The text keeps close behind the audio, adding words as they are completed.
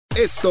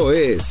Esto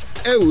es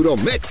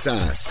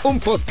Euromexas, un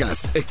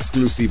podcast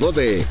exclusivo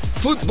de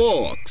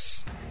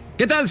Footbox.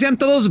 ¿Qué tal? Sean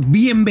todos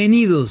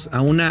bienvenidos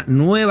a una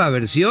nueva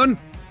versión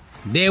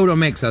de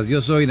Euromexas.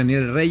 Yo soy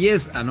Daniel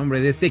Reyes, a nombre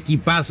de este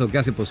equipazo que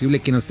hace posible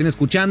que nos estén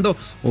escuchando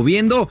o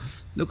viendo.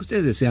 Lo que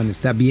ustedes desean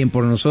está bien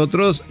por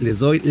nosotros. Les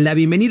doy la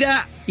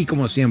bienvenida y,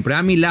 como siempre,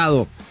 a mi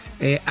lado,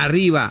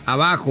 arriba,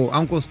 abajo, a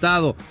un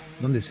costado,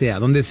 donde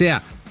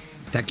sea.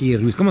 Está aquí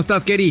Luis. ¿Cómo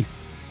estás, Keri?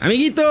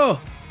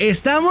 Amiguito,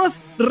 estamos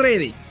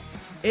ready.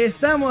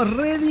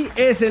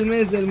 Es el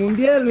mes del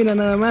mundial. Mira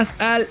nada más,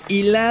 Al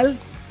Hilal,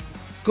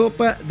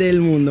 Copa del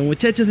Mundo.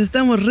 Muchachos,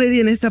 estamos ready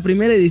en esta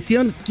primera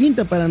edición,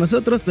 quinta para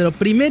nosotros, pero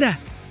primera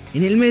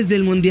en el mes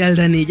del mundial,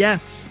 Dani.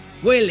 Ya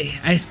huele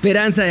a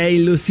esperanza e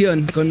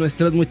ilusión con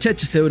nuestros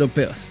muchachos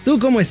europeos. ¿Tú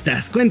cómo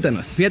estás?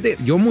 Cuéntanos. Fíjate,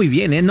 yo muy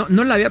bien, ¿eh?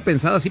 No la había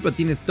pensado así, pero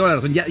tienes toda la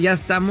razón. Ya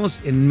estamos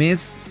en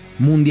mes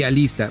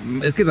mundialista.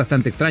 Es que es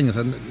bastante extraño, o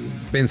sea,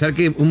 pensar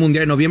que un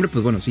mundial en noviembre,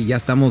 pues bueno, sí, ya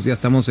estamos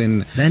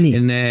en... Dani.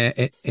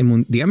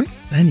 Dígame.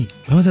 Dani,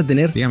 vamos a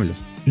tener Dígamelos.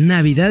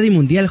 Navidad y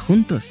mundial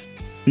juntos.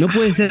 No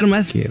puede ser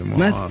más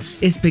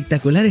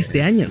espectacular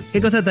este año. Sí,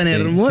 Qué cosa tan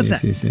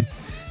hermosa. Sí.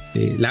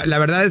 La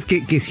verdad es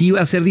que sí va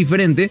a ser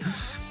diferente,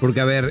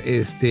 porque a ver,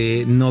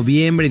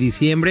 noviembre,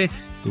 diciembre,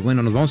 pues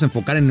bueno, nos vamos a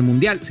enfocar en el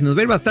mundial. Se nos va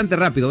a ir bastante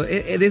rápido,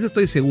 de eso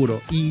estoy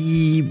seguro.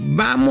 Y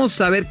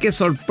vamos a ver qué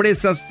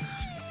sorpresas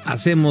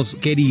hacemos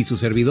Keri y su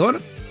servidor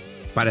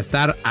para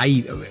estar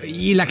ahí.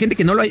 Y la gente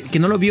que no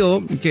lo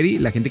vio, Keri,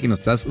 la gente que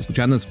nos está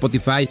escuchando en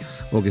Spotify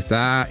o que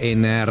está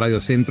en Radio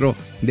Centro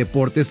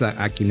Deportes,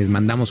 a quien les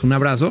mandamos un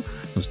abrazo,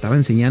 nos estaba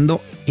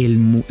enseñando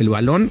el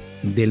balón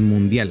del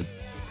mundial.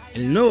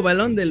 El nuevo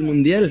balón del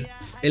mundial,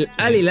 el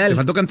Al Hilal. Te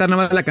faltó cantar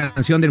nada más la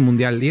canción del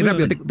mundial. Bien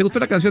rápido, ¿te gustó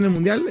la canción del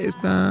mundial,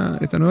 esta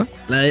nueva?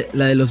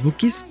 La de los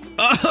Bookies.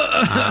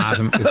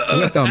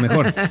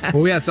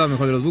 Hubiera estado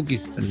mejor de los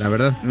Bookies, la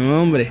verdad.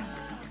 No, hombre.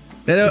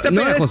 Pero está no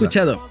pegajosa. he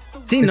escuchado.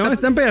 Sí,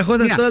 están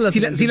pegajosas. Mira, todas las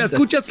si la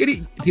escuchas,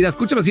 Keri, vas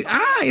a decir,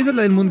 esa es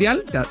la del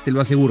mundial, te lo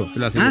aseguro.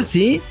 Ah,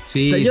 ¿sí?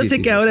 Sí. O sea, yo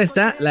sé que ahora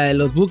está la de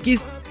los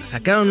Bookies.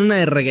 Sacaron una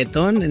de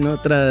reggaetón en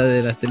otra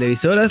de las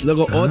televisoras.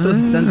 Luego otros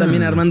están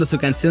también armando su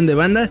canción de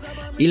banda.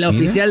 Y la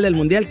oficial del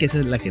mundial, que esa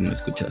es la que no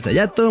escucha. O sea,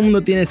 ya todo el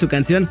mundo tiene su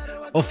canción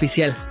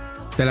oficial.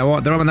 Te la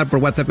voy a mandar por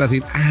WhatsApp y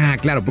decir,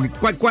 claro, porque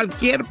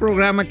cualquier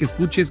programa que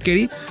escuches,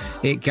 Keri,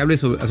 que hable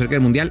acerca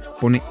del mundial,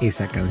 pone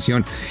esa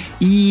canción.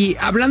 Y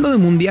hablando de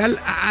mundial,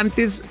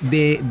 antes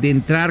de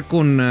entrar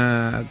con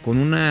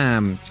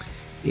una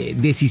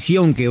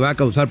decisión que va a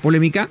causar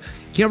polémica,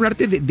 quiero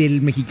hablarte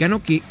del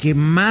mexicano que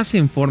más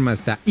en forma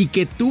está y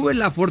que tuve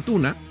la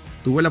fortuna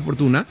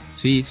de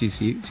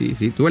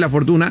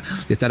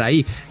estar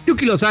ahí.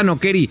 Chucky Lozano,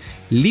 Keri,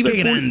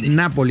 Liverpool,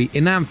 Napoli,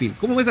 en Anfield.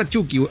 ¿Cómo ves a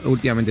Chucky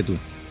últimamente tú?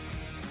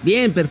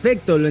 Bien,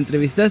 perfecto. Lo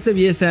entrevistaste,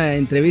 vi esa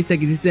entrevista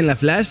que hiciste en la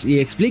Flash y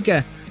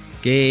explica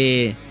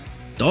que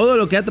todo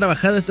lo que ha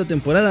trabajado esta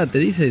temporada, te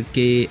dice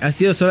que ha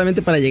sido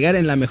solamente para llegar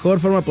en la mejor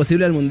forma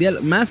posible al mundial,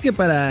 más que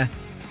para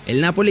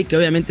el Napoli, que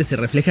obviamente se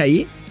refleja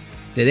ahí.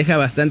 Te deja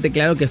bastante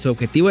claro que su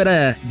objetivo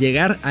era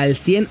llegar al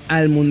 100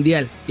 al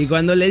mundial. Y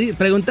cuando le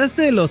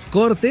preguntaste de los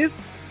cortes,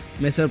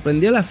 me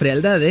sorprendió la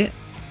frialdad, es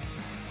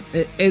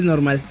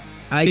normal.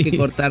 Hay que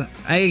cortar,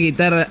 hay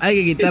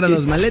que quitar a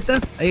los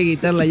maletas, hay que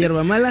quitar la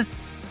hierba mala.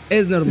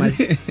 Es normal.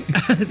 Sí.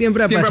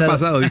 Siempre ha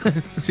pasado. Dijo.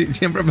 Sí,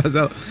 siempre ha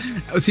pasado.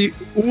 Sí,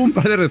 hubo un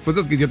par de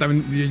respuestas que yo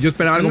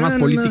esperaba algo más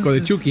político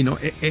de Chucky, ¿no?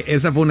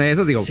 Esa fue una de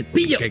esas, digo,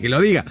 que lo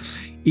diga.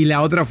 Y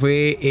la otra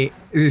fue...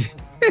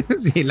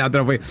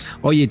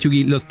 oye,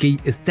 Chucky, ¿los que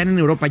están en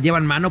Europa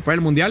llevan mano para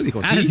el mundial?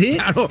 Dijo, ¿sí?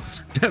 Claro.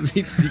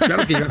 Sí,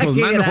 claro que llevamos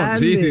mano.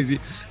 Sí.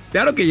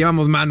 Claro que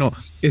llevamos mano.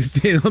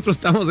 Nosotros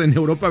estamos en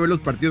Europa a ver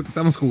los partidos que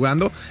estamos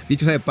jugando.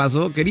 Dicho sea de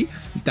paso, Keri,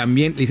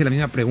 también le hice la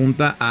misma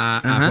pregunta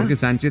a Jorge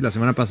Sánchez la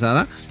semana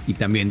pasada y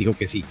también dijo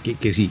que sí,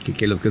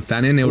 que los que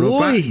están en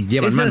Europa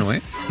llevan mano,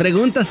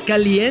 Preguntas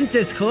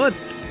calientes, hot.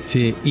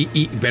 Sí,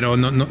 pero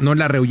no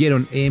la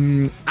rehuyeron.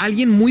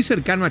 Alguien muy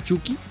cercano a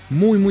Chucky,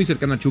 muy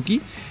cercano a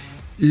Chucky,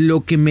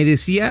 lo que me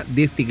decía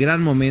de este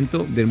gran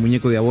momento del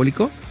muñeco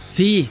diabólico,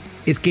 sí,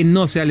 es que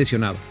no se ha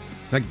lesionado.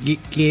 O sea,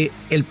 que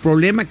el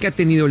problema que ha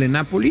tenido el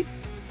Napoli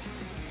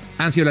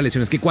han sido las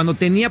lesiones. Que cuando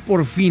tenía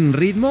por fin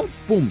ritmo,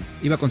 ¡pum!,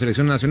 iba con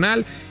selección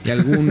nacional y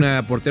algún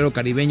portero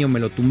caribeño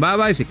me lo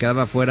tumbaba y se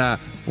quedaba fuera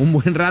un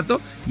buen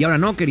rato. Y ahora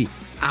no, Keri.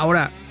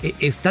 Ahora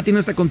está teniendo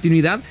esta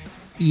continuidad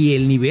y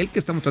el nivel que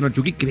está mostrando el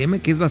Chucky,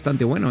 créeme que es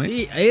bastante bueno,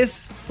 Sí,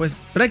 es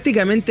pues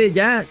prácticamente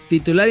ya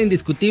titular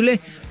indiscutible.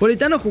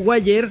 Politano jugó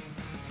ayer,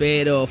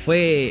 pero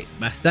fue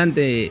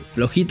bastante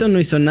flojito, no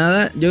hizo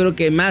nada. Yo creo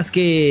que más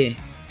que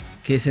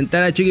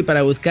sentar a Chucky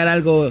para buscar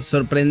algo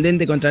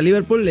sorprendente contra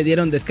Liverpool, le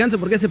dieron descanso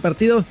porque ese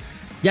partido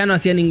ya no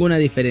hacía ninguna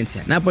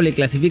diferencia. Napoli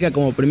clasifica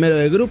como primero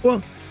del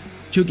grupo.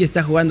 Chucky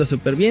está jugando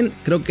súper bien.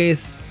 Creo que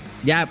es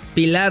ya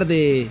pilar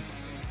de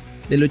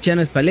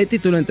Luciano Spalletti.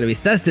 Tú lo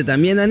entrevistaste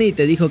también, Dani, y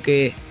te dijo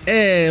que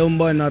un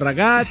buono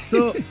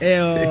ragazzo,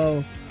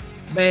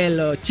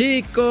 bello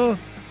chico,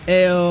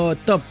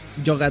 top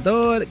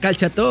jugador,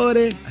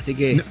 calciatore, así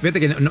que... No, fíjate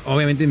que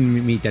obviamente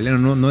mi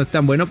italiano no es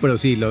tan bueno, pero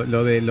sí,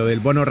 lo del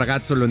bono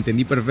ragazzo lo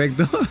entendí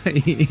perfecto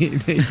y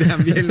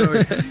también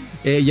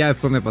ya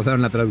después me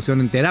pasaron la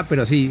traducción entera,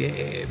 pero sí,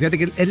 fíjate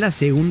que es la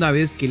segunda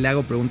vez que le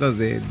hago preguntas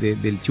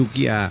del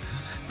Chucky a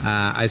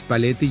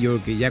Spalletti. Yo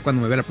creo que ya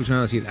cuando me vea la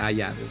próxima vez va a decir,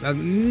 ya,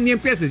 ni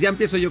empieces, ya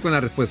empiezo yo con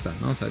la respuesta,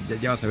 ¿no? O sea,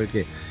 ya vas a ver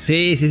que...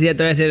 Sí, ya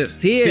te voy a decir,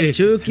 sí, el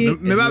Chucky,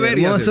 me va a ver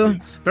hermoso.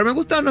 Pero me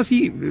gusta, no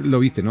así, lo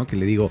viste, ¿no? Que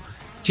le digo,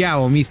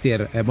 ciao,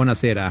 mister,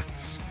 buonasera.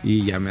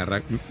 Y ya me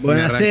arranco.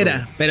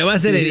 Buonasera, pero va a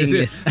ser en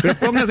inglés. Sí. Pero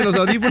póngase los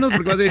audífonos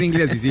porque va a ser en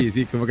inglés. Y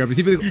sí, como que al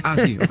principio digo,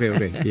 sí,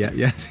 ok.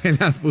 Ya se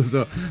la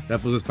puso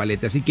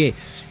Spalletti. Así que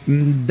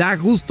da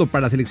gusto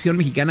para la selección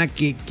mexicana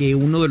que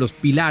uno de los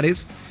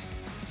pilares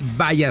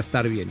vaya a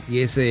estar bien. Y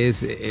ese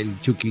es el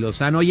Chucky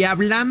Lozano. Y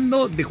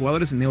hablando de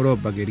jugadores en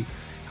Europa, Keri,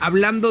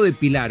 hablando de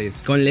pilares.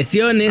 Con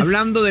lesiones.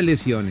 Hablando de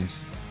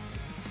lesiones.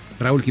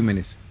 Raúl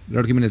Jiménez,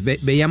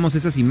 veíamos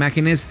esas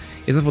imágenes,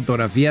 esas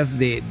fotografías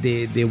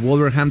de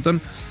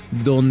Wolverhampton,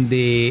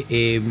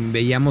 donde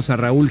veíamos a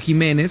Raúl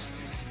Jiménez.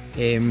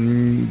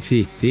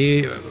 Sí.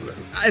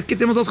 Es que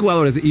tenemos dos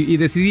jugadores y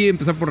decidí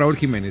empezar por Raúl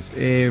Jiménez.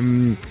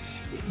 Que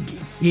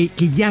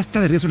ya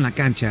está de regreso en la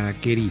cancha,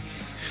 Keri.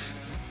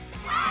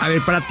 A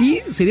ver, para ti,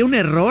 ¿sería un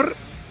error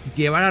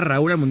llevar a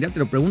Raúl al Mundial? Te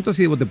lo pregunto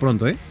así de bote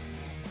pronto, ¿eh?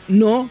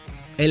 No,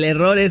 el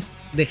error es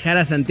dejar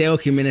a Santiago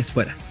Jiménez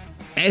fuera.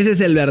 Ese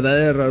es el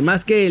verdadero error.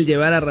 Más que el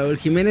llevar a Raúl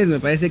Jiménez, me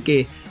parece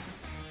que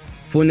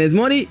Funes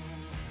Mori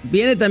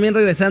viene también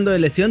regresando de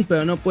lesión,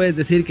 pero no puedes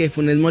decir que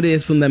Funes Mori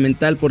es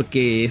fundamental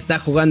porque está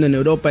jugando en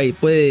Europa y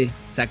puede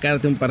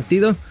sacarte un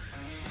partido.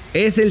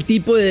 Es el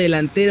tipo de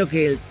delantero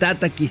que el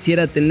Tata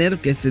quisiera tener,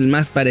 que es el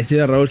más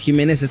parecido a Raúl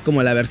Jiménez. Es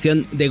como la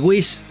versión de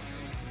Wish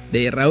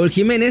de Raúl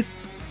Jiménez.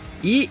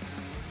 Y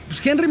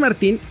pues Henry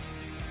Martín,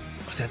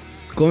 o sea,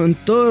 con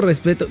todo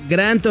respeto,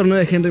 gran torneo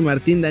de Henry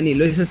Martín, Dani,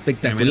 lo hizo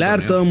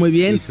espectacular, todo muy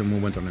bien. Hizo muy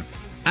buen torneo.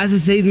 Hace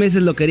 6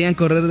 meses lo querían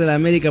correr de la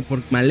América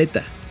por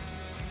maleta.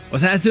 O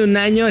sea, hace un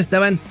año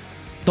estaban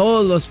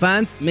todos los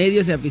fans,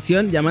 medios y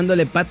afición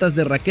llamándole patas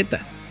de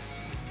raqueta.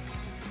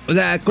 O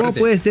sea, ¿cómo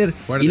puede ser?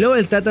 Fuerte. Y luego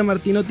el Tata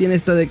Martino tiene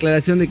esta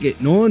declaración de que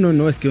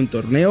no, es que un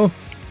torneo,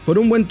 por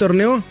un buen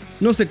torneo,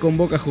 no se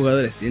convoca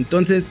jugadores.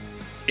 Entonces,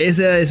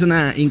 esa es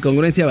una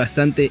incongruencia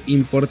bastante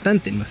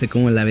importante. No sé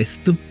cómo la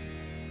ves tú.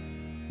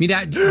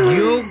 Mira,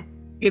 yo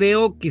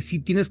creo que sí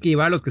tienes que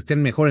llevar a los que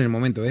estén mejor en el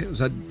momento, ¿eh? O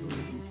sea,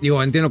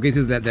 digo, entiendo lo que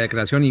dices de la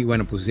declaración y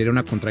bueno, pues sería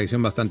una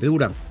contradicción bastante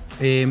dura.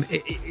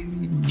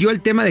 Yo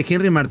el tema de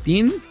Henry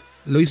Martín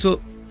lo hizo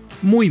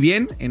muy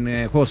bien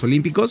en Juegos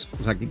Olímpicos,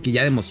 o sea, que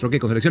ya demostró que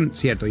con selección,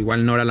 cierto,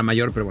 igual no era la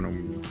mayor, pero bueno,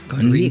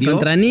 rindió.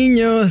 Contra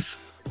niños.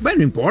 Bueno,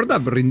 no importa,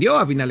 pero rindió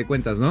a final de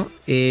cuentas, ¿no?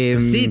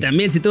 Sí,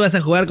 también si tú vas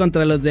a jugar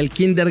contra los del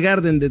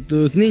kindergarten de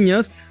tus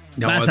niños,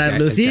 vas a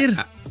lucir.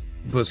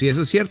 Pues sí,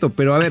 eso es cierto,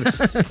 pero a ver,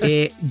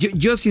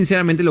 yo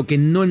sinceramente lo que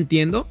no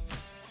entiendo,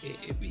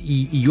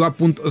 y yo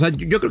apunto, o sea,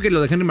 yo creo que lo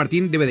de Henry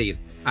Martín debe de ir,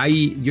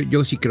 ahí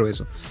yo sí creo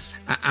eso.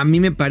 A mí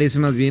me parece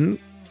más bien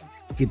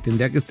que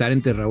tendría que estar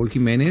entre Raúl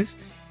Jiménez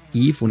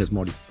y Funes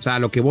Mori. O sea,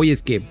 lo que voy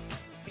es que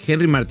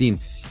Henry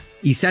Martín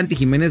y Santi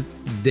Jiménez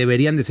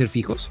deberían de ser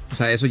fijos, o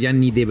sea, eso ya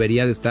ni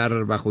debería de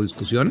estar bajo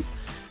discusión,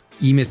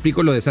 y me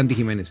explico lo de Santi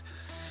Jiménez.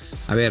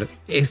 A ver,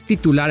 es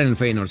titular en el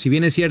Feyenoord. Si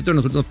bien es cierto, en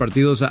los últimos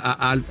partidos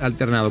ha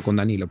alternado con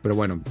Danilo, pero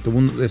bueno,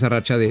 tuvo esa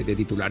racha de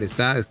titular.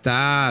 Está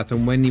hasta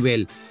un buen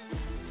nivel.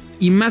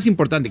 Y más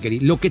importante, Keri,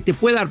 lo que te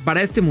puede dar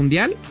para este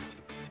mundial,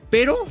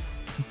 pero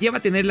ya va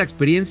a tener la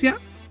experiencia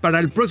para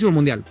el próximo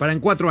mundial, para en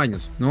 4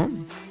 años, ¿no?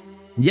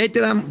 Y ahí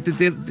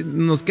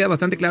nos queda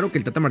bastante claro que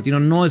el Tata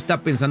Martino no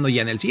está pensando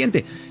ya en el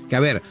siguiente. Que a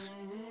ver,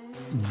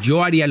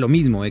 yo haría lo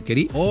mismo,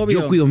 Keri.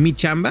 Obvio. Yo cuido mi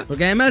chamba.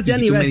 Porque además ya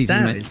ni va a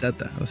estar el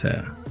Tata, o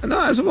sea. No,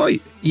 a eso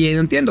voy. Y lo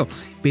entiendo.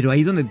 Pero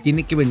ahí es donde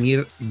tiene que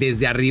venir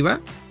desde arriba.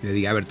 Le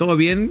diga, a ver, todo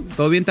bien,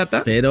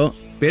 Tata.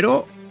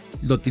 Pero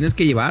lo tienes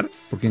que llevar,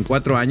 porque en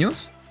 4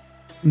 años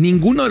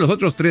ninguno de los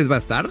otros 3 va a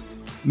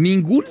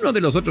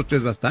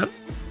estar.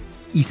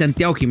 Y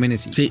Santiago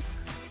Jiménez sí.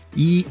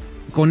 Y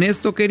con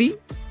esto, Keri,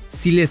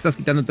 sí le estás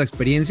quitando esta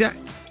experiencia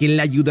que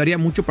le ayudaría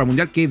mucho para el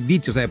mundial, que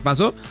dicho sea de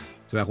paso,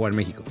 se va a jugar en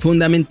México.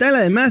 Fundamental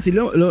además, y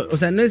o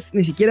sea, no es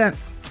ni siquiera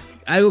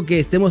algo que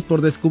estemos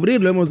por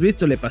descubrir, lo hemos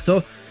visto, le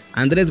pasó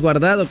a Andrés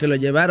Guardado que lo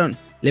llevaron,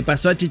 le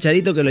pasó a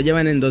Chicharito que lo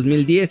llevan en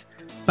 2010,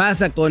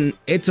 pasa con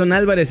Edson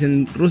Álvarez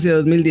en Rusia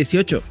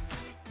 2018.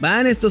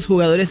 Van estos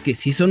jugadores que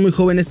sí son muy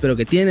jóvenes, pero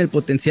que tienen el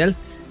potencial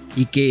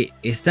y que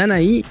están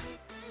ahí,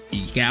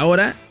 y que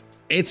ahora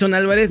Edson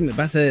Álvarez,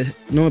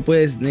 no me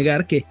puedes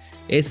negar que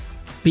es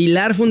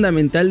pilar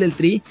fundamental del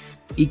Tri,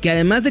 y que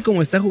además de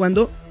cómo está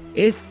jugando,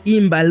 es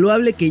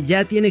invaluable que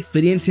ya tiene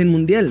experiencia en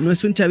mundial. No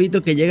es un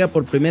chavito que llega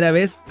por primera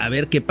vez a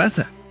ver qué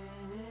pasa.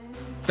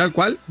 Tal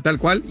cual.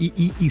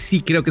 Y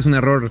sí creo que es un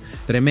error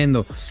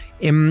tremendo.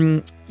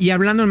 Y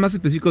hablando en más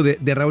específico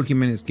de Raúl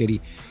Jiménez, Keri,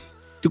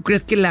 ¿tú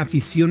crees que la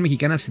afición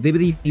mexicana se debe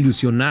de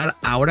ilusionar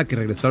ahora que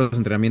regresó a los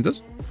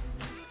entrenamientos?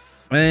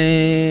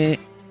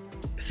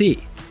 Sí.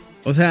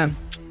 O sea,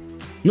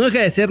 no deja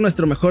de ser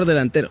nuestro mejor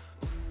delantero.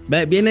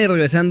 Viene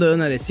regresando de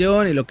una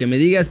lesión y lo que me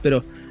digas,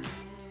 pero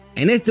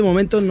en este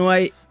momento no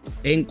hay,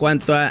 en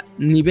cuanto a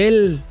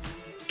nivel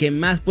que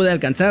más puede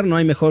alcanzar, no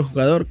hay mejor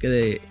jugador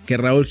que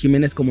Raúl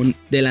Jiménez como un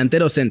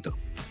delantero centro.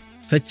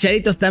 O sea,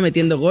 Chicharito está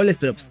metiendo goles,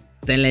 pero pues,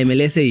 está en la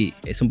MLS y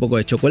es un poco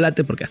de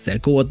chocolate porque hasta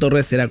el Cubo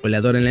Torres era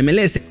goleador en la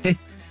MLS.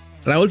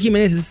 Raúl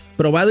Jiménez es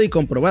probado y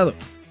comprobado.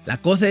 La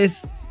cosa es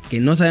que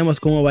no sabemos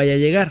cómo vaya a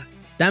llegar.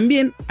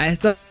 También ha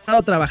estado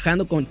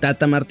trabajando con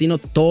Tata Martino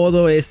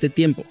todo este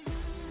tiempo.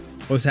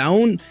 O sea,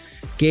 aún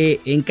que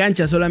en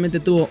cancha solamente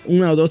tuvo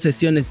 1 o 2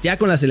 sesiones, ya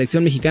con la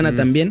selección mexicana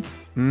también.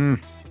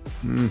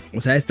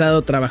 O sea, ha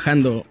estado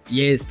trabajando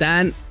y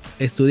están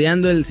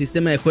estudiando el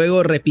sistema de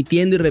juego,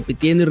 repitiendo y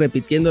repitiendo y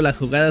repitiendo las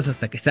jugadas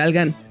hasta que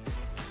salgan.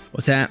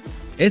 O sea,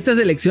 esta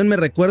selección me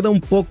recuerda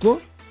un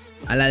poco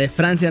a la de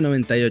Francia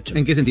 98.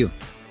 ¿En qué sentido?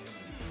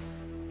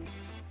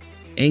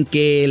 En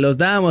que los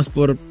dábamos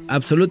por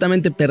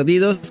absolutamente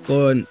perdidos,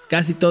 con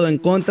casi todo en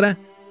contra,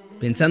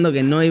 pensando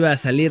que no iba a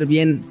salir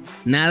bien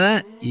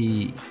nada,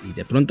 y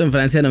de pronto en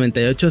Francia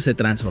 98 se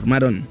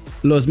transformaron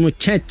los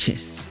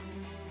muchachos.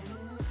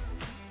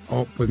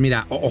 Oh, pues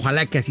mira,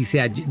 ojalá que así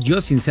sea. Yo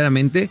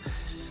sinceramente,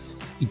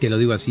 y te lo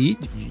digo así,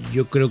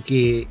 yo creo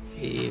que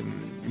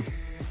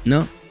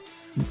 ¿no?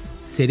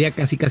 Sería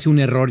casi un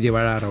error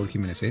llevar a Raúl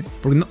Jiménez, ¿eh?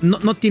 Porque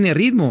no tiene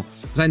ritmo.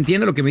 O sea,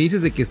 entiendo lo que me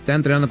dices de que está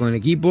entrenando con el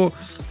equipo,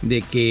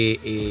 de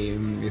que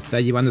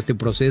está llevando este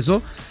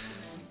proceso.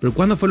 Pero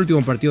 ¿cuándo fue el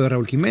último partido de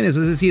Raúl Jiménez?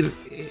 Es decir,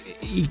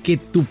 y que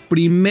tu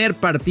primer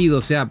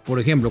partido sea, por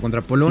ejemplo,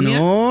 contra Polonia.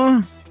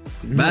 No,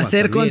 va a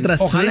ser contra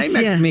Ojalá Suecia.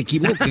 Ojalá me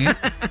equivoque.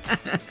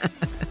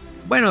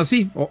 Bueno,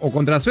 sí, o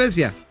contra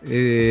Suecia,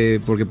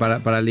 porque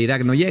para el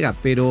Irak no llega,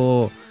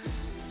 pero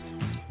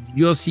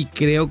yo sí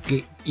creo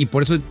que, y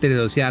por eso te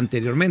lo decía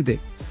anteriormente,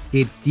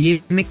 que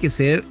tiene que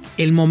ser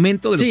el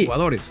momento de los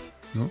jugadores,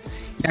 ¿no?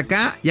 Y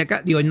acá,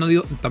 digo,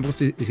 tampoco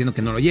estoy diciendo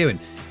que no lo lleven,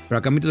 pero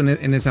acá meto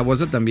en esa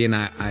bolsa también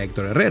a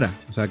Héctor Herrera,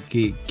 o sea,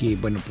 que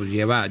bueno, pues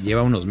lleva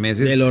unos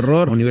meses del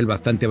horror, a un nivel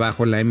bastante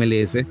bajo en la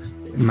MLS,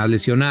 más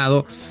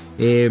lesionado,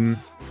 que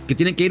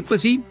tiene que ir, pues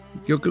sí,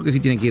 yo creo que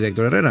sí tiene que ir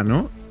Héctor Herrera,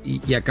 ¿no?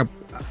 Y acá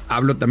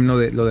hablo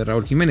también lo de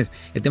Raúl Jiménez.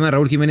 El tema de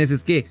Raúl Jiménez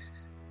es que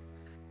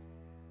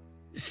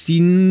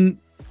si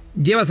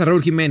llevas a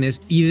Raúl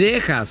Jiménez y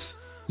dejas,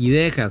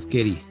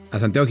 Kerry, a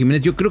Santiago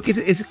Jiménez, yo creo que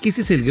ese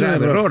es el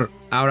grave error.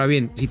 Ahora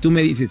bien, si tú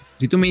me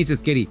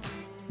dices, Kerry,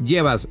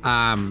 llevas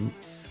a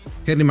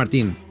Henry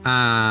Martín,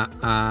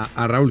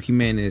 a Raúl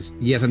Jiménez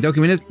y a Santiago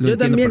Jiménez, yo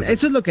también, perfecto.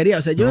 Eso es lo que haría.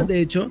 O sea, yo ¿no?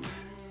 De hecho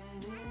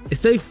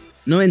estoy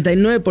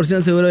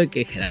 99% seguro de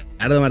que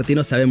Gerardo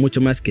Martino sabe mucho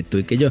más que tú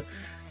y que yo.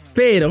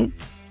 Pero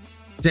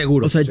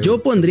seguro. O sea, seguro.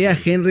 Yo pondría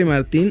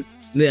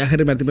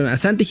a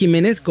Santi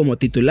Jiménez como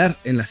titular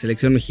en la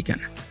selección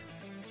mexicana.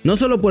 No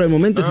solo por el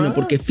momento, sino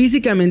porque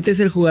físicamente es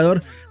el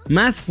jugador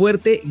más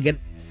fuerte,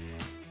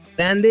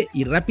 grande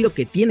y rápido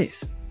que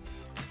tienes.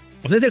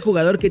 O sea, es el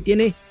jugador que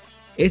tiene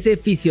ese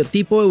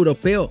fisiotipo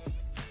europeo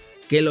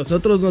que los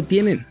otros no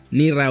tienen,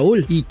 ni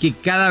Raúl. Y que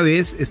cada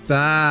vez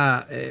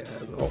está,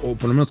 o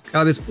por lo menos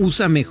cada vez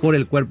usa mejor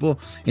el cuerpo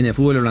en el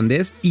fútbol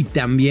holandés y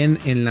también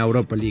en la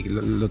Europa League.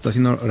 Lo está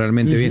haciendo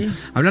realmente bien.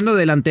 Hablando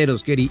de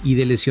delanteros, Kerry, y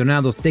de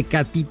lesionados,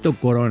 Tecatito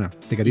Corona.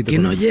 Que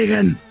no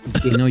llegan.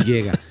 Que no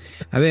llega.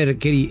 A ver,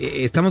 Kerry,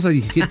 estamos a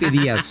 17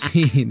 días.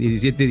 Sí,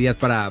 17 días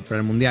para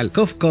el Mundial.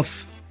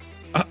 Cof.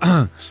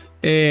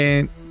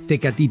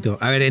 Tecatito.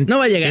 A ver, no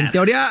va a llegar. En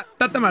teoría,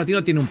 Tata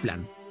Martino tiene un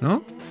plan,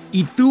 ¿no?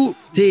 Y tú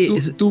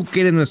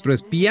que eres nuestro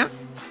espía,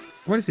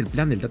 ¿cuál es el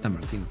plan del Tata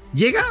Martino?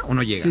 ¿Llega o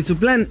no llega? Sí, su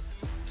plan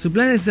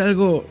es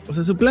algo, o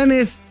sea, su plan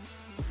es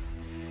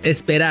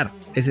esperar,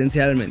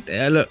 esencialmente.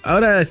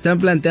 Ahora están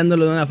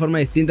planteándolo de una forma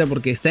distinta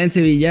porque está en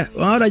Sevilla,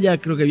 ahora ya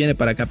creo que viene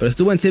para acá, pero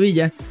estuvo en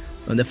Sevilla,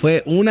 donde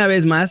fue una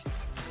vez más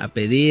a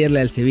pedirle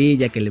al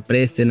Sevilla que le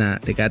presten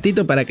a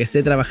Tecatito para que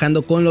esté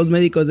trabajando con los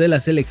médicos de la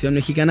selección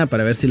mexicana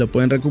para ver si lo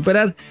pueden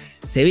recuperar.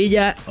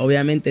 Sevilla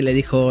obviamente le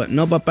dijo,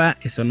 no papá,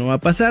 eso no va a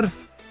pasar.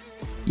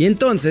 Y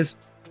entonces,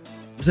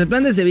 pues el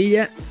plan de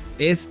Sevilla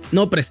es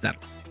no prestarlo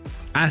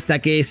hasta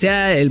que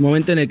sea el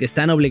momento en el que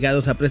están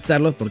obligados a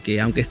prestarlo, porque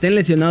aunque estén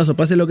lesionados o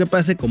pase lo que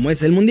pase, como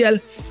es el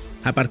Mundial,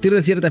 a partir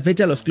de cierta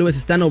fecha los clubes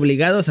están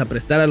obligados a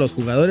prestar a los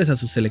jugadores a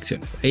sus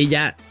selecciones. Ahí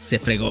ya se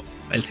fregó.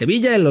 El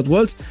Sevilla y los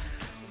Wolves,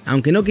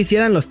 aunque no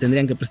quisieran, los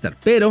tendrían que prestar.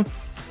 Pero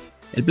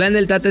el plan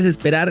del Tata es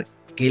esperar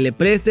que le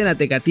presten a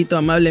Tecatito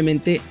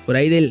amablemente por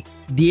ahí del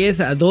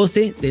 10 a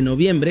 12 de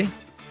noviembre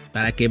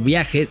para que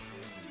viaje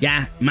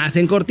ya más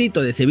en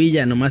cortito de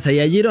Sevilla nomás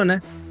allá a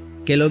Girona,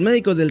 que los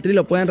médicos del Tri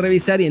lo puedan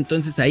revisar y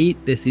entonces ahí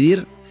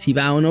decidir si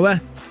va o no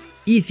va.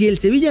 Y si el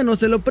Sevilla no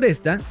se lo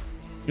presta,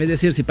 es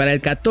decir, si para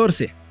el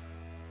 14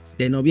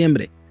 de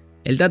noviembre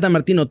el Tata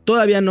Martino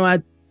todavía no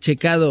ha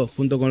checado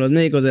junto con los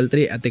médicos del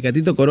Tri a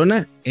Tecatito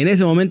Corona, en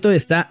ese momento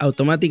está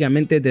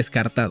automáticamente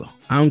descartado.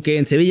 Aunque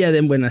en Sevilla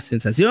den buenas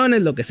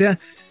sensaciones, lo que sea,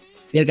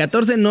 si el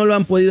 14 no lo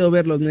han podido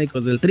ver los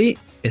médicos del Tri,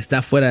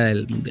 está fuera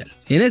del Mundial.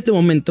 En este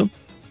momento,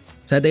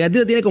 o sea,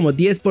 Tecatito tiene como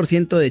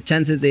 10% de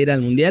chances de ir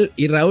al Mundial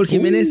y Raúl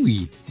Jiménez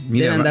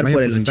debe andar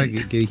por el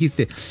 80. Que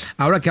dijiste.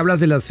 Ahora que hablas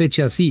de las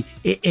fechas, sí,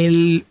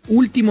 el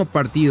último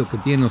partido que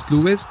tienen los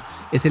clubes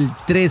es el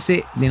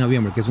 13 de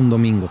noviembre, que es un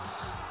domingo.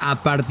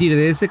 A partir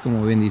de ese,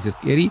 como bien dices,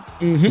 Kerry,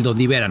 los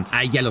liberan.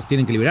 Ahí ya los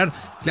tienen que liberar.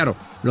 Claro,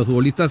 los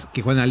futbolistas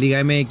que juegan en la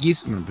Liga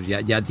MX, bueno, pues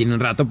ya tienen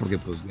rato porque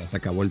pues ya se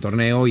acabó el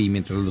torneo y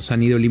mientras los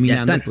han ido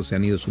eliminando, pues se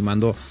han ido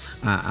sumando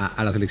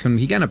a la selección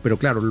mexicana. Pero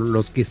claro,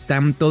 los que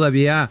están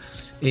todavía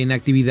en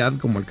actividad,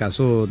 como el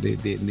caso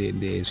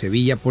de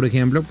Sevilla, por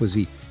ejemplo, pues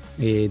sí,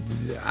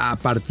 a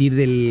partir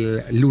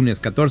del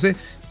lunes 14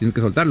 tienen que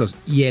soltarlos.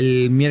 Y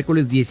el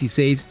miércoles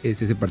 16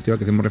 es ese partido al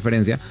que hacemos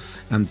referencia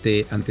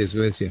ante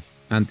Suecia.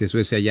 Ante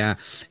Suecia ya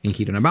en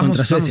Girona. Vamos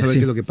a ver qué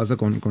es lo que pasa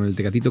con el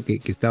Tecatito,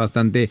 que está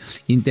bastante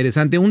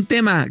interesante. Un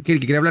tema que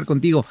quería hablar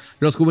contigo,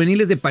 los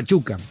juveniles de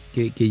Pachuca,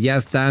 que ya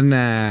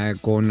están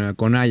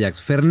con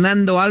Ajax.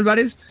 Fernando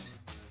Álvarez,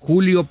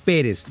 Julio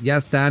Pérez, ya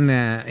están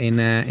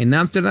en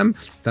Ámsterdam,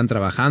 están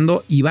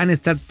trabajando y van a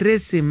estar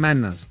 3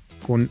 semanas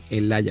con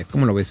el Ajax.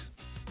 ¿Cómo lo ves?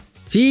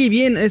 Sí,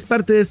 bien, es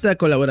parte de esta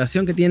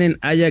colaboración que tienen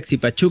Ajax y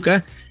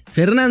Pachuca.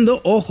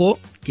 Fernando, ojo,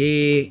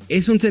 que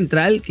es un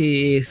central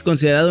que es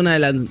considerado una de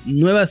las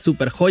nuevas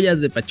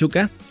superjoyas de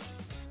Pachuca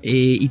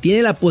y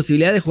tiene la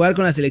posibilidad de jugar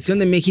con la selección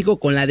de México,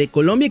 con la de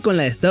Colombia y con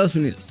la de Estados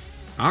Unidos.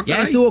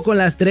 Ya estuvo con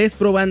las 3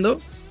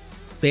 probando,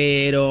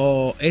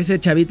 pero ese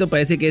chavito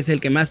parece que es el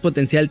que más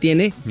potencial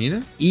tiene.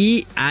 Mira.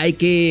 Y hay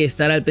que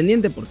estar al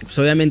pendiente porque pues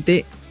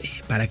obviamente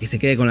para que se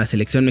quede con la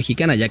selección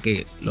mexicana, ya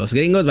que los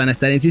gringos van a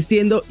estar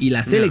insistiendo y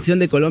la selección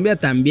de Colombia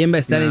también va a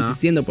estar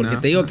insistiendo, porque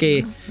te digo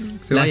que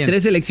las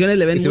 3 selecciones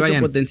le ven mucho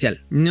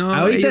potencial.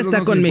 Ahorita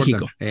está con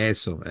México.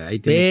 Eso,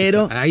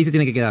 ahí se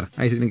tiene que quedar.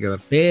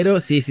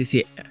 Pero sí.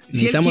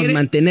 Necesitamos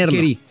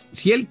mantenerlo.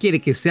 Si él quiere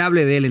que se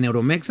hable de él en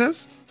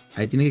Euromexas,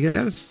 ahí tiene que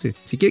quedarse.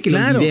 Si quiere que lo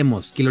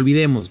olvidemos.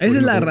 Esa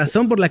es la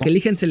razón por la que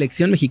eligen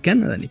selección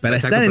mexicana, Dani, para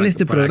estar en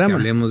este programa. Que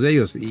hablemos de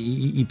ellos.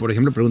 Y por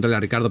ejemplo, pregúntale a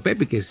Ricardo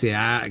Pepe, que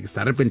está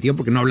arrepentido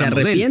porque no hablamos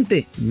de él. Se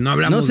arrepiente. No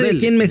hablamos de él. No sé de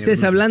quién me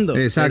estés hablando.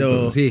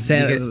 Exacto,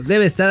 pero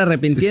debe estar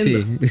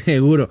arrepintiendo. Sí,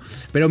 seguro.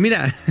 Pero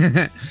mira,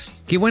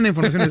 qué buena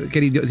información.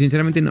 Querido.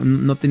 Sinceramente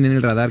no tenía en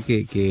el radar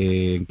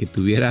que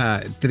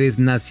tuviera 3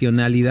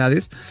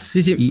 nacionalidades.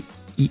 Sí.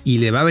 Y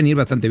le va a venir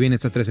bastante bien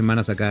estas 3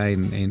 semanas acá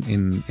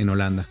en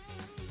Holanda.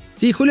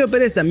 Sí, Julio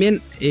Pérez también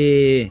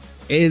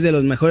es de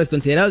los mejores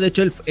considerados. De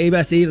hecho, él iba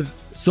a ir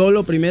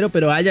solo primero,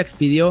 pero Ajax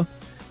pidió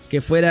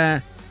que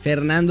fuera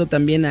Fernando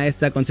también a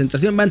esta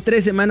concentración. Van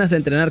 3 semanas a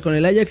entrenar con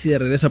el Ajax y de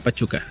regreso a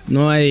Pachuca.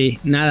 No hay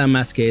nada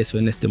más que eso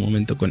en este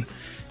momento con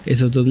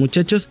esos 2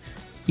 muchachos.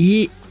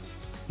 Y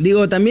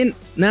digo también,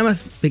 nada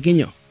más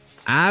pequeño,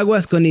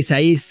 aguas con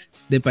Isaías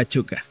de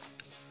Pachuca.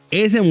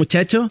 Ese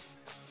muchacho,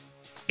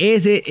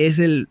 ese es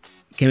el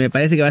que me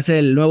parece que va a ser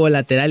el nuevo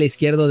lateral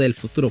izquierdo del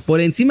futuro. Por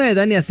encima de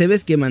Dani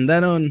Aceves, que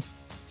mandaron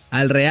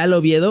al Real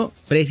Oviedo,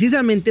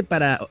 precisamente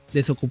para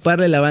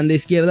desocuparle la banda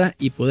izquierda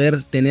y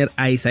poder tener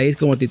a Isaías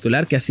como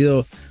titular, que ha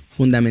sido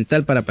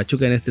fundamental para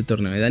Pachuca en este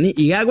torneo, Dani.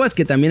 Y Aguas,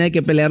 que también hay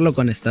que pelearlo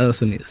con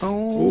Estados Unidos.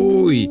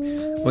 Uy,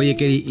 oye,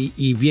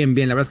 y bien,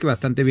 la verdad es que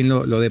bastante bien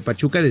lo de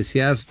Pachuca.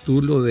 Decías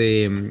tú lo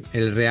de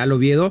el Real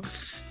Oviedo,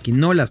 que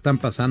no la están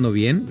pasando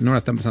bien.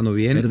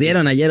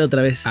 Perdieron ayer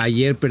otra vez.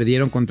 Ayer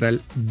perdieron contra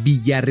el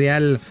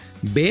Villarreal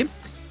B.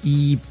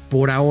 Y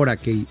por ahora,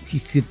 que si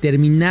se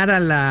terminara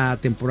la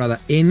temporada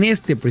en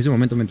este preciso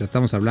momento mientras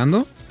estamos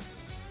hablando,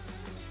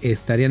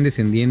 estarían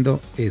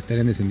descendiendo.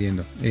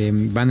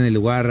 Van en el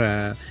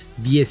lugar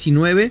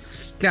 19.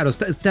 Claro,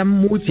 está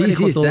muy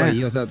parejo todo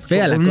ahí. O sea,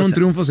 fea la con cosa. Un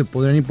triunfo se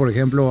podrían ir, por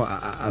ejemplo,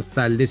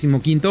 hasta el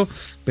 15º.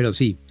 Pero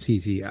sí.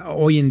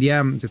 Hoy en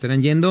día se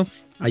estarán yendo.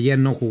 Ayer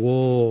no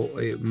jugó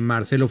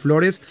Marcelo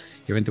Flores.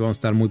 Y obviamente vamos a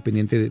estar muy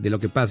pendientes de lo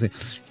que pase.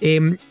 Ya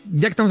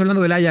que estamos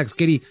hablando del Ajax,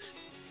 Kerry,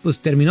 pues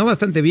terminó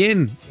bastante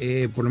bien,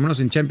 por lo menos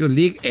en Champions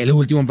League, el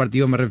último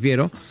partido me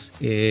refiero.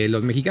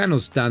 Los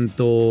mexicanos,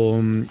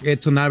 tanto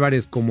Edson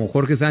Álvarez como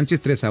Jorge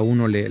Sánchez,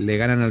 3-1 le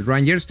ganan al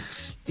Rangers.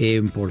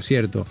 Por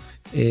cierto,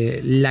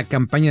 la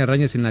campaña de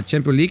Rangers en la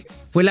Champions League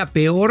fue la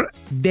peor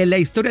de la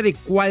historia de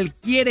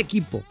cualquier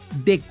equipo.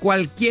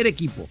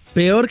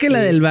 Peor que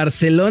la del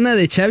Barcelona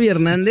de Xavi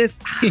Hernández.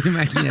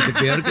 Imagínate,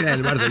 peor que la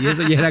del Barça. Y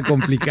eso ya era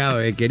complicado,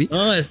 Kerry.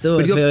 No, estuvo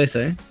feo eso,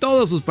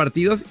 Todos sus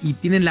partidos y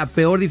tienen la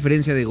peor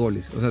diferencia de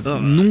goles. O sea,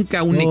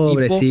 nunca un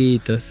equipo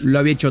lo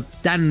había hecho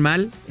tan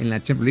mal en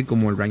la Champions League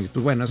como el Rangers.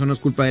 Pues bueno, eso no es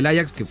culpa del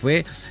Ajax,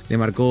 que le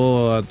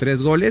marcó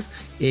 3 goles.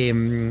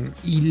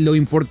 Y lo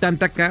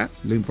importante acá,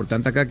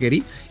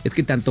 Kerry, es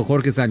que tanto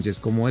Jorge Sánchez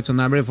como Edson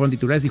Álvarez fueron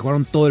titulares y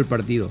jugaron todo el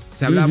partido.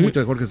 Se hablaba mucho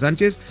de Jorge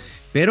Sánchez,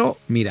 pero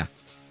mira,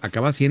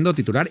 acaba siendo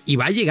titular y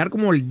va a llegar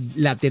como el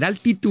lateral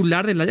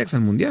titular del Ajax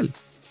al Mundial.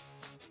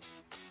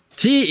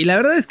 Sí, y la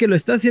verdad es que lo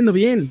está haciendo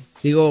bien.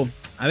 Digo,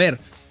 a ver,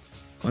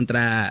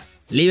 contra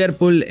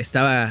Liverpool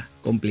estaba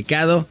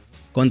complicado.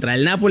 Contra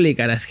el Napoli y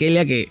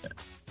Kvaratskhelia, que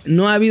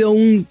no ha habido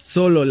un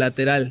solo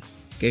lateral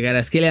que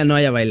Kvaratskhelia no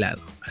haya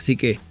bailado. Así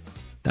que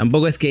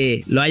tampoco es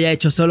que lo haya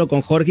hecho solo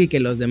con Jorge y que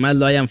los demás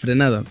lo hayan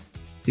frenado.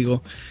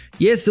 Digo,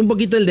 y es un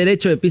poquito el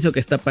derecho de piso que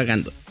está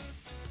pagando.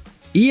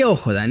 Y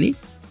ojo, Dani,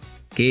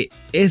 que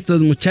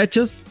estos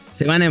muchachos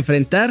se van a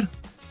enfrentar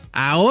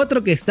a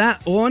otro que está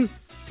on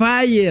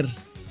fire.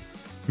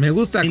 Me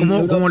gusta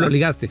cómo lo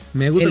ligaste.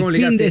 Me gusta cómo lo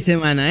ligaste. El fin de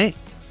semana,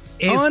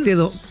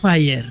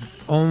 fire.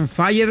 On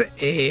fire,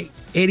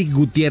 Eric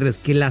Gutiérrez,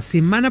 que la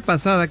semana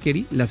pasada,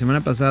 Keri,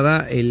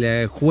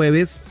 el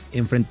jueves,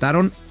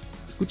 enfrentaron,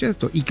 escucha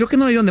esto, y creo que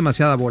no le dieron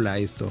demasiada bola a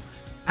esto,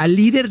 al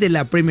líder de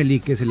la Premier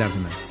League, que es el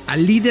Arsenal.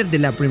 Al líder de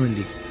la Premier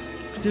League.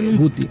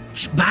 Guti.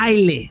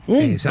 Baile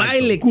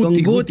con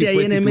Guti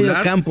ahí en el medio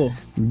campo.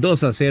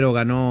 2-0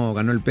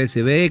 ganó el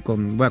PSV.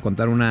 Voy a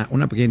contar una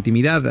pequeña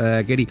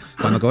intimidad, Keri.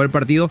 Cuando acabó el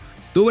partido,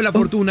 tuve la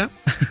fortuna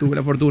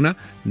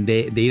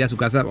de ir a su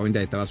casa.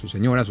 Obviamente estaba su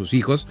señora, sus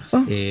hijos.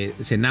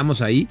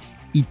 Cenamos ahí.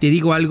 Y te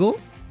digo algo,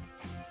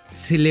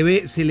 se le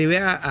ve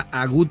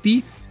a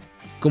Guti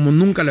como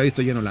nunca lo he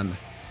visto yo en Holanda,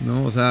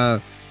 ¿no? O sea,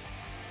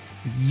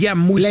 ya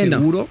muy pleno.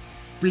 Seguro.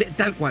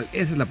 Tal cual,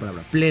 esa es la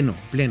palabra, pleno,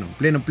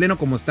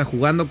 como está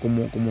jugando,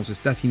 como se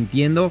está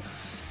sintiendo,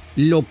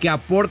 lo que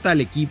aporta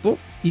al equipo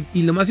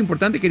y lo más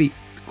importante, Keri,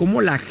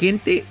 cómo la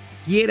gente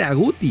quiere a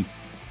Guti,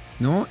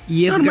 ¿no?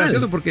 Y es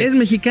gracioso porque... Es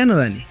mexicano,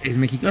 Dani. Es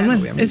mexicano,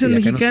 obviamente. Es el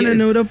mexicano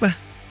en Europa.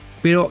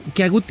 Pero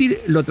que a Guti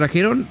lo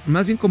trajeron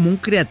más bien como un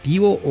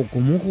creativo o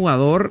como un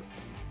jugador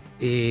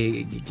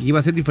que iba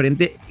a ser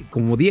diferente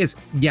como 10.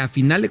 Y a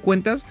final de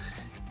cuentas...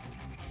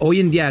 Hoy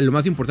en día lo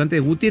más importante de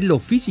Guti es lo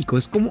físico,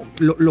 es como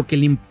lo que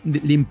le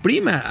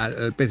imprima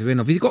al PSV en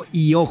lo físico.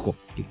 Y ojo,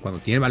 que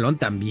cuando tiene el balón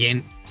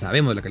también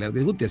sabemos la calidad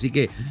de Guti. Así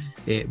que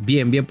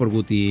bien por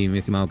Guti, mi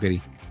estimado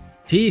Keri.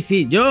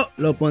 Sí, yo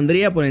lo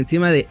pondría por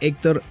encima de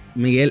Héctor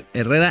Miguel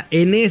Herrera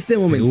en este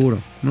momento. Seguro.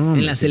 No,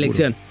 en la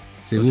selección.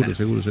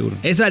 Seguro.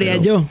 Eso haría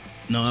yo.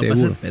 No va a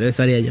pasar, pero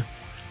eso haría yo.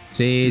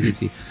 Sí.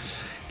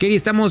 Keri,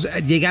 estamos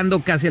llegando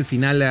casi al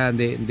final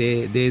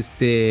de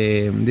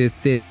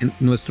este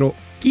nuestro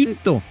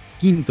quinto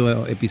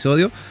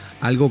episodio,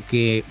 algo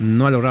que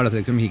no ha logrado la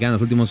selección mexicana en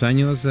los últimos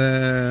años.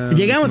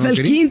 Llegamos al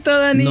Keri. Quinto,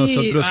 Dani.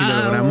 Nosotros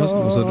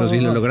sí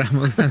lo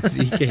logramos,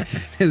 así que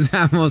les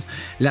damos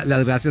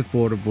las gracias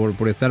por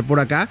estar por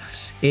acá.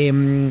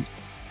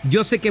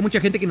 Yo sé que hay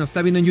mucha gente que nos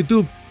está viendo en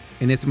YouTube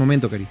en este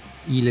momento, Keri,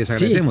 y les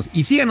agradecemos. Sí.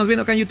 Y síganos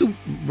viendo acá en YouTube,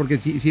 porque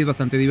sí es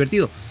bastante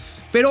divertido.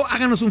 Pero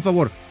háganos un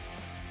favor,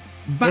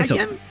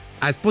 vayan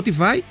a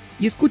Spotify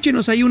y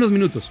escúchenos ahí unos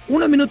minutos,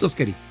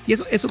 Keri. Y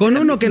eso con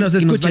uno que nos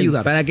escuche,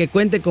 para que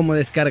cuente como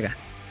descarga.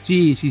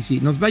 Sí,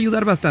 nos va a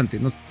ayudar bastante,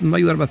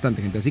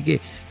 gente. Así que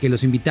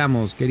los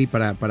invitamos, Keri,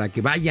 para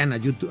que vayan a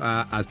YouTube,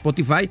 a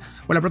Spotify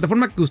o a la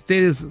plataforma que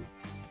ustedes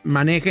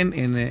manejen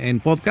en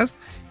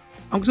podcast,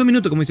 aunque sea un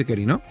minuto, como dice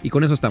Keri, ¿no? Y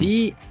con eso estamos.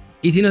 Sí,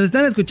 y si nos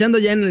están escuchando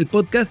ya en el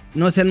podcast,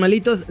 no sean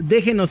malitos,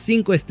 déjenos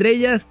 5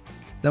 estrellas.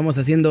 Estamos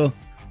haciendo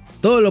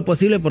todo lo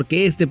posible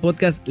porque este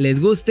podcast les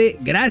guste.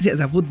 Gracias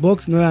a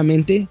Footbox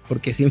nuevamente,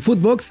 porque sin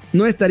Footbox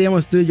no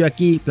estaríamos tú y yo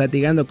aquí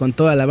platicando con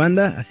toda la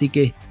banda. Así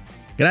que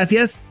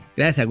gracias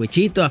a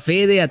Wichito, a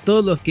Fede, a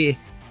todos los que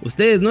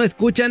ustedes no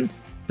escuchan,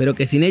 pero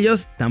que sin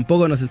ellos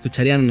tampoco nos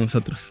escucharían a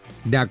nosotros.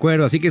 De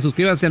acuerdo, así que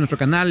suscríbanse a nuestro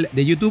canal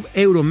de YouTube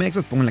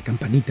Euromexas, pongan la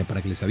campanita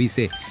para que les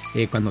avise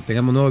cuando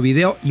tengamos nuevo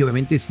video, y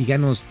obviamente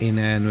síganos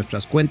en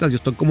nuestras cuentas. Yo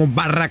estoy como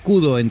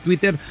Barracudo en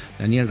Twitter,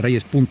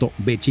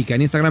 danielreyes.bchica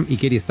en Instagram, y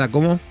Keri está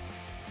como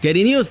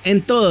Keri News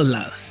en todos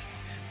lados.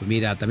 Pues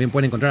mira, también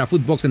pueden encontrar a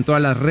Footbox en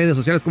todas las redes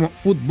sociales como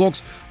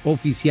Footbox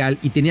Oficial.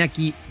 Y tenía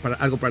aquí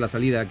algo para la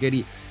salida,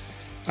 Keri.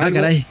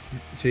 Caray.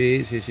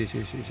 Sí.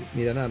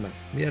 Mira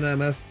nada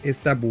más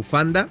esta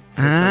bufanda.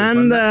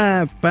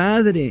 Anda,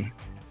 padre.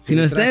 Si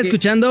nos están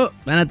escuchando,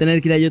 van a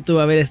tener que ir a YouTube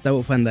a ver esta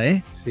bufanda,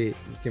 ¿eh? Sí,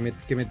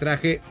 que me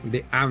traje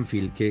de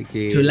Anfield,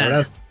 que chulada. La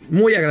verdad,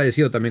 muy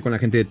agradecido también con la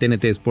gente de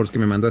TNT Sports que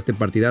me mandó este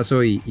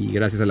partidazo, y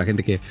gracias a la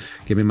gente que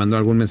me mandó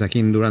algún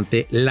mensajín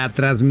durante la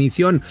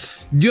transmisión.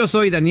 Yo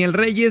soy Daniel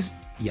Reyes,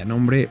 y a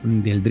nombre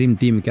del Dream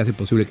Team que hace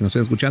posible que nos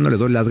estén escuchando, les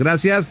doy las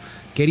gracias.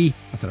 Keri,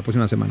 hasta la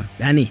próxima semana.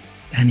 Dani.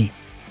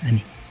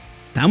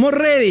 ¡Estamos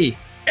ready!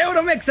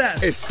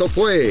 ¡Euromexas! Esto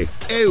fue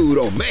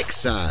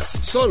Euromexas,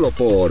 solo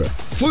por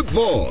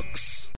Footbox.